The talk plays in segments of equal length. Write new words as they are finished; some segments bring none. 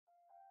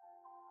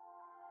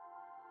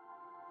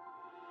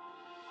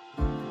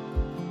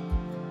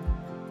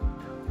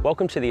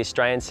Welcome to the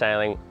Australian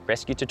Sailing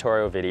Rescue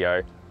tutorial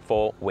video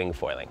for wing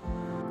foiling.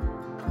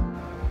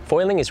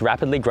 Foiling is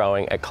rapidly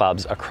growing at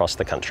clubs across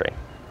the country.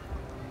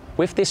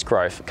 With this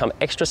growth come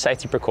extra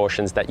safety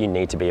precautions that you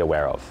need to be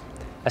aware of,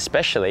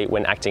 especially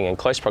when acting in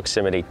close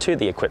proximity to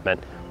the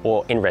equipment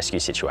or in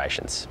rescue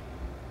situations.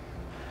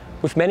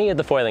 With many of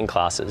the foiling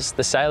classes,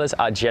 the sailors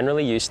are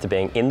generally used to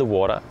being in the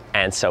water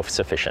and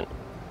self-sufficient.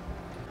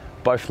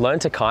 Both Learn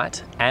to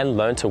Kite and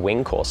Learn to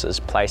Wing courses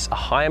place a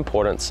high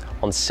importance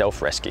on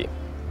self-rescue.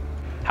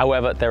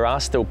 However, there are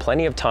still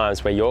plenty of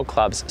times where your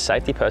club's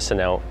safety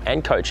personnel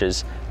and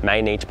coaches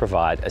may need to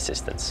provide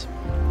assistance.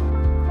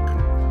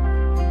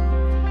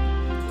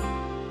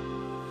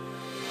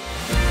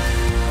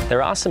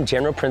 There are some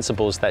general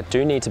principles that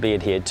do need to be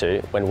adhered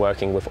to when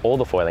working with all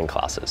the foiling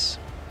classes.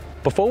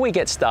 Before we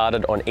get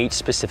started on each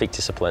specific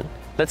discipline,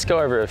 let's go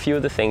over a few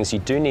of the things you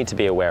do need to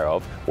be aware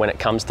of when it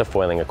comes to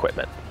foiling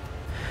equipment.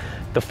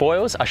 The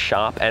foils are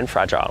sharp and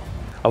fragile.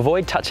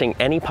 Avoid touching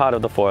any part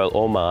of the foil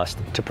or mast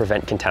to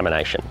prevent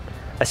contamination,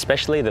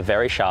 especially the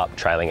very sharp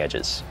trailing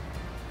edges.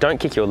 Don't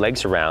kick your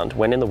legs around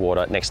when in the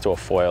water next to a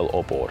foil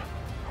or board.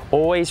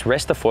 Always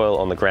rest the foil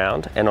on the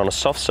ground and on a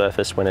soft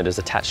surface when it is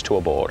attached to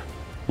a board.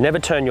 Never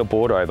turn your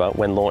board over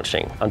when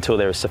launching until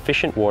there is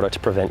sufficient water to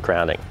prevent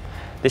grounding.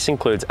 This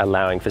includes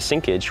allowing for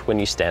sinkage when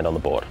you stand on the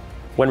board.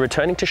 When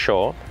returning to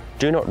shore,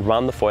 do not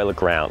run the foil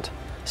aground.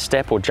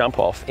 Step or jump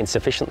off in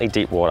sufficiently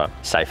deep water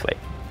safely.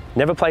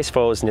 Never place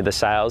foils near the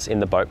sails in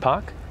the boat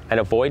park, and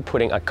avoid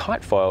putting a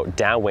kite foil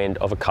downwind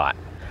of a kite.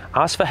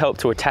 Ask for help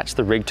to attach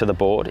the rig to the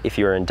board if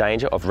you are in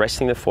danger of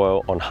resting the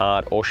foil on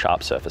hard or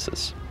sharp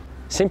surfaces.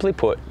 Simply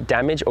put,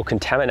 damage or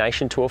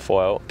contamination to a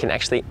foil can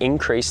actually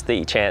increase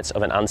the chance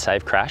of an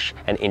unsafe crash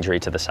and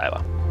injury to the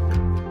sailor.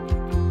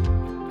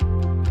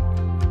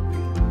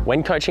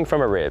 When coaching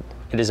from a rib,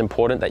 it is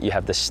important that you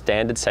have the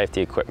standard safety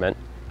equipment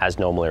as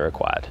normally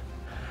required.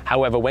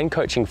 However, when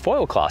coaching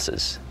foil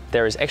classes,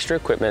 there is extra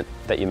equipment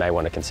that you may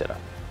want to consider.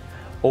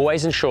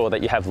 Always ensure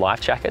that you have life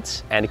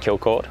jackets and a kill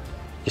cord,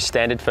 your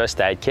standard first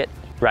aid kit,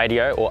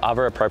 radio or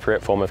other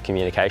appropriate form of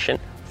communication,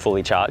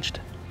 fully charged,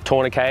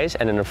 tourniquets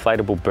and an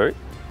inflatable boot.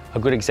 A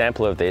good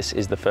example of this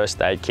is the first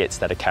aid kits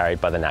that are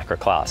carried by the NACRA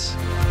class.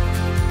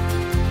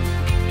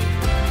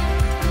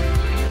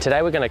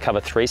 Today we're going to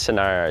cover 3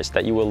 scenarios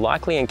that you will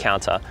likely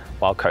encounter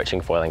while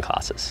coaching foiling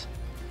classes.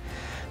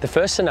 The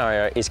first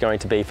scenario is going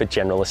to be for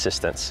general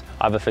assistance,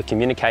 either for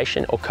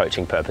communication or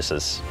coaching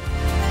purposes.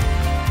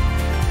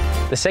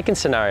 The second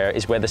scenario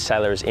is where the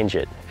sailor is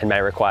injured and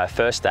may require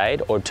first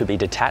aid or to be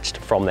detached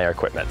from their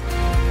equipment.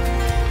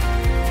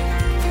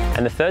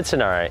 And the third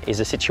scenario is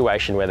a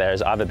situation where there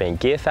has either been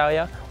gear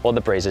failure or the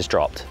breeze has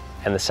dropped,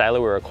 and the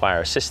sailor will require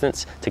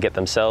assistance to get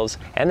themselves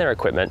and their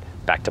equipment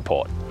back to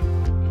port.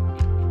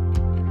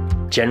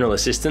 General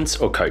assistance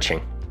or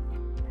coaching.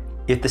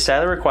 If the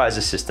sailor requires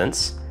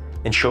assistance,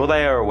 ensure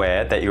they are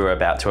aware that you are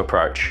about to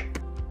approach.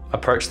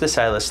 Approach the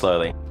sailor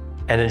slowly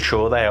and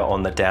ensure they are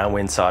on the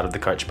downwind side of the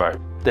coach boat.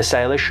 The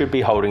sailor should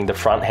be holding the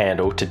front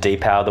handle to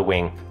depower the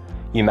wing.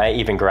 You may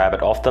even grab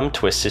it off them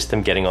to assist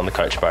them getting on the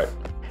coach boat.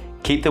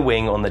 Keep the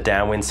wing on the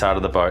downwind side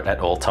of the boat at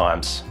all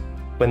times.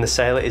 When the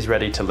sailor is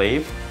ready to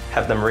leave,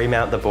 have them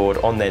remount the board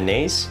on their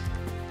knees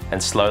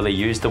and slowly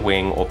use the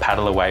wing or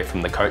paddle away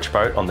from the coach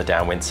boat on the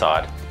downwind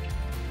side.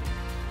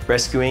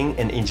 Rescuing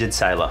an injured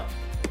sailor.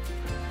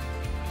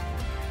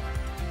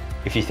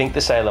 If you think the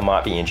sailor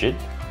might be injured,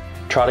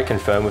 try to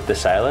confirm with the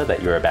sailor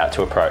that you're about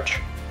to approach.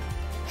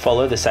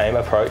 Follow the same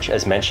approach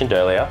as mentioned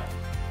earlier,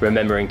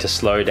 remembering to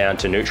slow down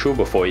to neutral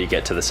before you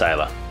get to the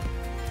sailor.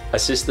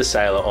 Assist the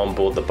sailor on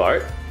board the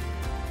boat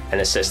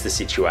and assess the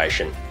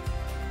situation.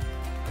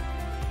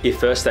 If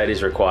first aid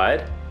is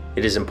required,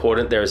 it is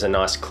important there is a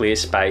nice clear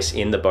space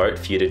in the boat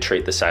for you to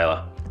treat the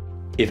sailor.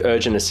 If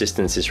urgent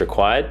assistance is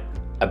required,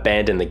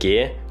 abandon the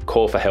gear,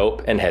 call for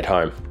help and head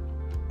home.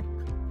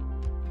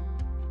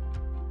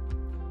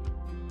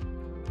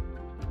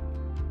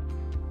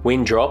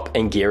 Wing drop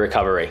and gear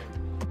recovery.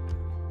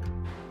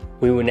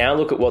 We will now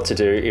look at what to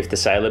do if the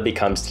sailor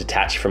becomes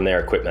detached from their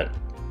equipment.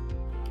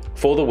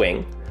 For the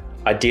wing,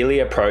 ideally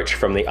approach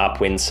from the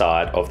upwind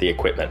side of the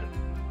equipment.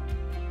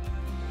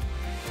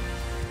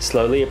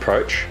 Slowly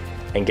approach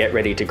and get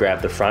ready to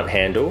grab the front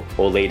handle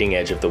or leading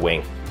edge of the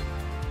wing.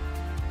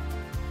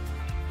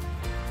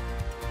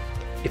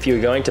 If you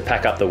are going to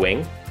pack up the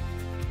wing,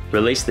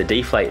 release the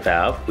deflate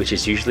valve, which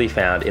is usually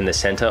found in the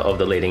center of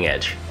the leading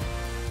edge.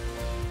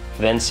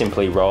 Then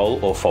simply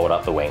roll or fold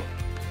up the wing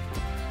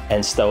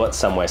and stow it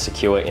somewhere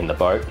secure in the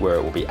boat where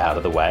it will be out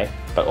of the way,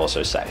 but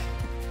also safe.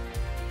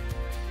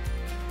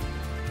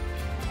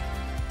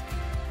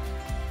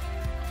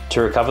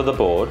 To recover the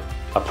board,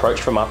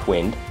 approach from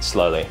upwind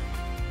slowly.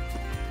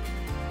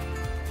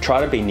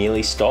 Try to be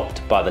nearly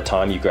stopped by the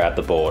time you grab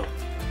the board.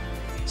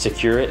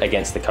 Secure it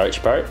against the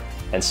coach boat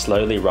and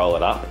slowly roll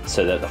it up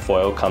so that the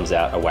foil comes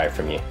out away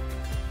from you.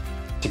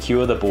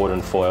 Secure the board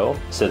and foil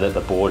so that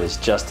the board is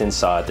just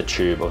inside the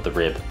tube of the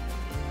rib.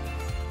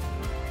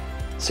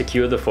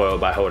 Secure the foil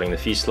by holding the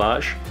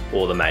fuselage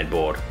or the main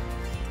board.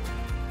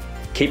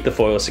 keep the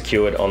foil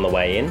secured on the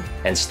way in,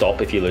 and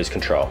stop if you lose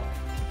control.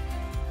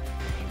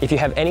 If you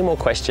have any more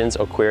questions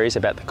or queries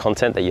about the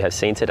content that you have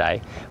seen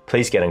today,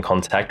 please get in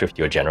contact with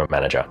your general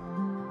manager.